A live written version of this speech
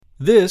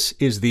This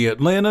is the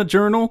Atlanta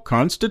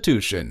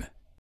Journal-Constitution.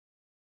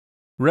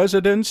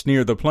 Residents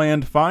near the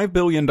planned $5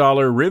 billion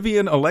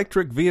Rivian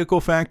electric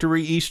vehicle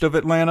factory east of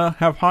Atlanta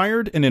have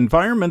hired an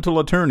environmental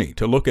attorney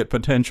to look at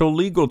potential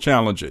legal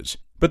challenges,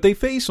 but they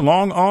face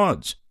long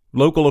odds.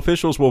 Local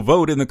officials will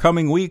vote in the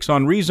coming weeks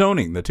on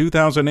rezoning the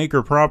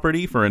 2,000-acre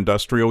property for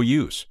industrial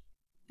use.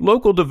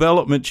 Local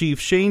development chief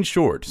Shane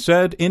Short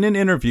said in an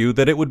interview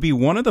that it would be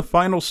one of the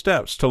final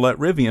steps to let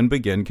Rivian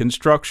begin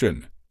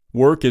construction.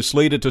 Work is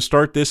slated to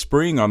start this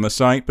spring on the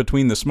site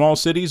between the small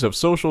cities of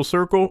Social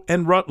Circle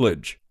and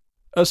Rutledge.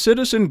 A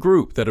citizen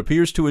group that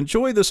appears to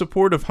enjoy the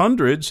support of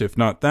hundreds, if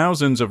not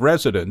thousands, of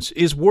residents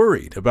is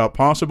worried about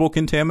possible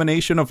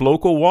contamination of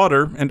local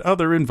water and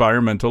other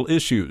environmental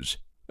issues.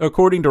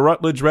 According to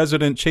Rutledge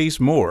resident Chase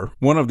Moore,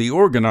 one of the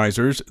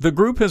organizers, the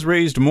group has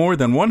raised more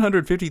than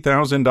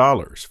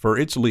 $150,000 for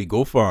its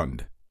legal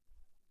fund.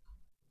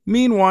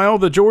 Meanwhile,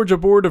 the Georgia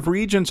Board of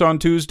Regents on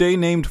Tuesday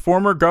named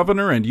former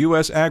Governor and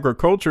U.S.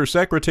 Agriculture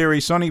Secretary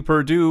Sonny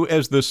Perdue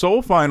as the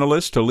sole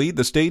finalist to lead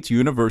the state's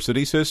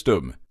university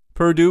system.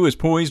 Perdue is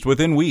poised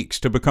within weeks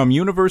to become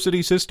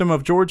University System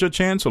of Georgia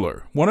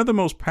Chancellor, one of the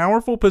most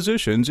powerful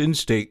positions in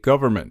state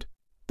government.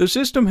 The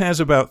system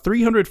has about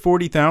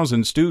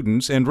 340,000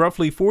 students and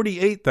roughly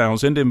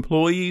 48,000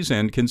 employees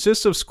and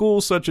consists of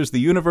schools such as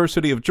the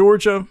University of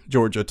Georgia,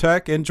 Georgia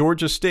Tech, and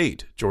Georgia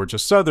State, Georgia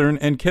Southern,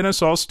 and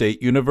Kennesaw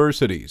State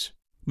universities.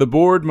 The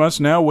board must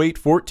now wait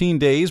 14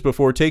 days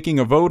before taking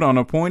a vote on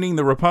appointing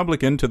the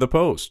Republican to the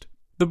post.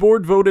 The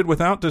board voted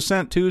without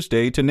dissent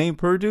Tuesday to name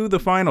Perdue the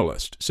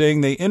finalist,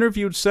 saying they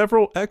interviewed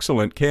several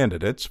excellent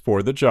candidates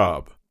for the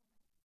job.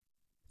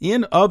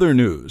 In other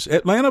news,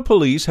 Atlanta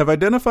police have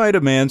identified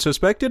a man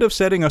suspected of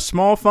setting a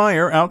small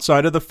fire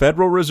outside of the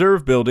Federal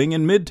Reserve Building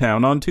in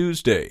Midtown on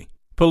Tuesday.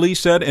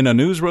 Police said in a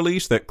news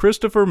release that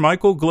Christopher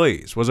Michael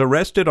Glaze was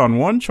arrested on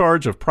one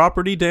charge of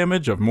property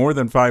damage of more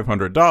than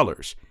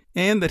 $500,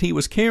 and that he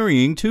was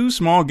carrying 2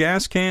 small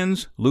gas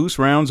cans, loose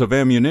rounds of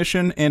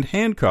ammunition, and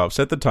handcuffs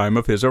at the time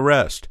of his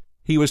arrest.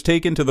 He was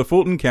taken to the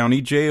Fulton County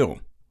Jail.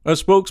 A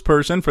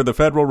spokesperson for the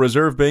Federal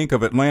Reserve Bank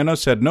of Atlanta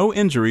said no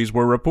injuries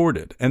were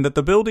reported and that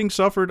the building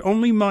suffered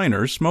only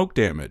minor smoke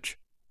damage.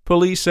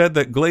 Police said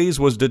that Glaze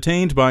was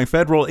detained by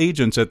federal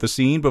agents at the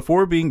scene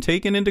before being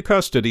taken into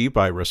custody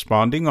by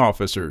responding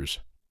officers.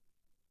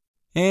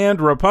 And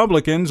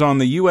Republicans on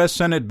the U.S.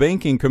 Senate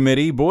Banking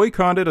Committee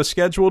boycotted a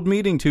scheduled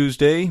meeting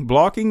Tuesday,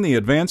 blocking the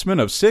advancement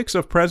of 6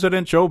 of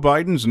President Joe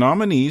Biden's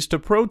nominees to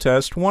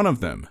protest one of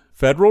them,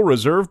 Federal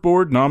Reserve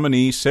Board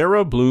nominee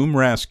Sarah Bloom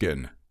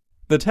Raskin.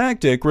 The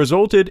tactic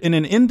resulted in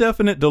an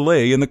indefinite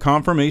delay in the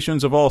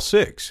confirmations of all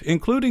 6,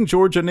 including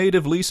Georgia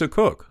native Lisa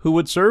Cook, who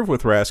would serve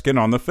with Raskin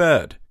on the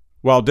Fed.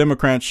 While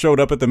Democrats showed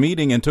up at the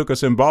meeting and took a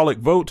symbolic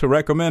vote to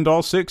recommend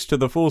all 6 to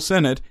the full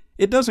Senate,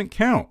 it doesn't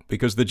count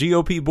because the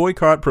GOP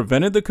boycott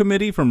prevented the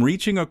committee from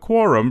reaching a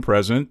quorum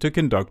present to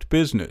conduct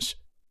business.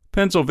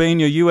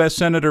 Pennsylvania U.S.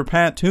 Senator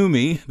Pat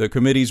Toomey, the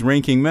committee's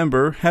ranking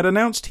member, had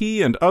announced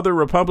he and other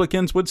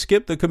Republicans would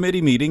skip the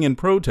committee meeting in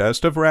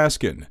protest of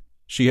Raskin.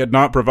 She had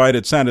not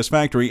provided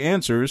satisfactory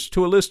answers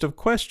to a list of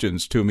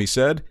questions, Toomey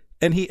said,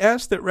 and he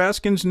asked that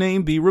Raskin's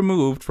name be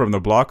removed from the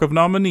block of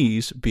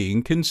nominees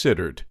being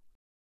considered.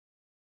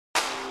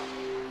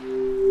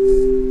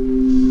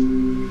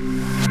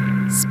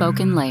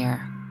 Spoken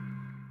Layer.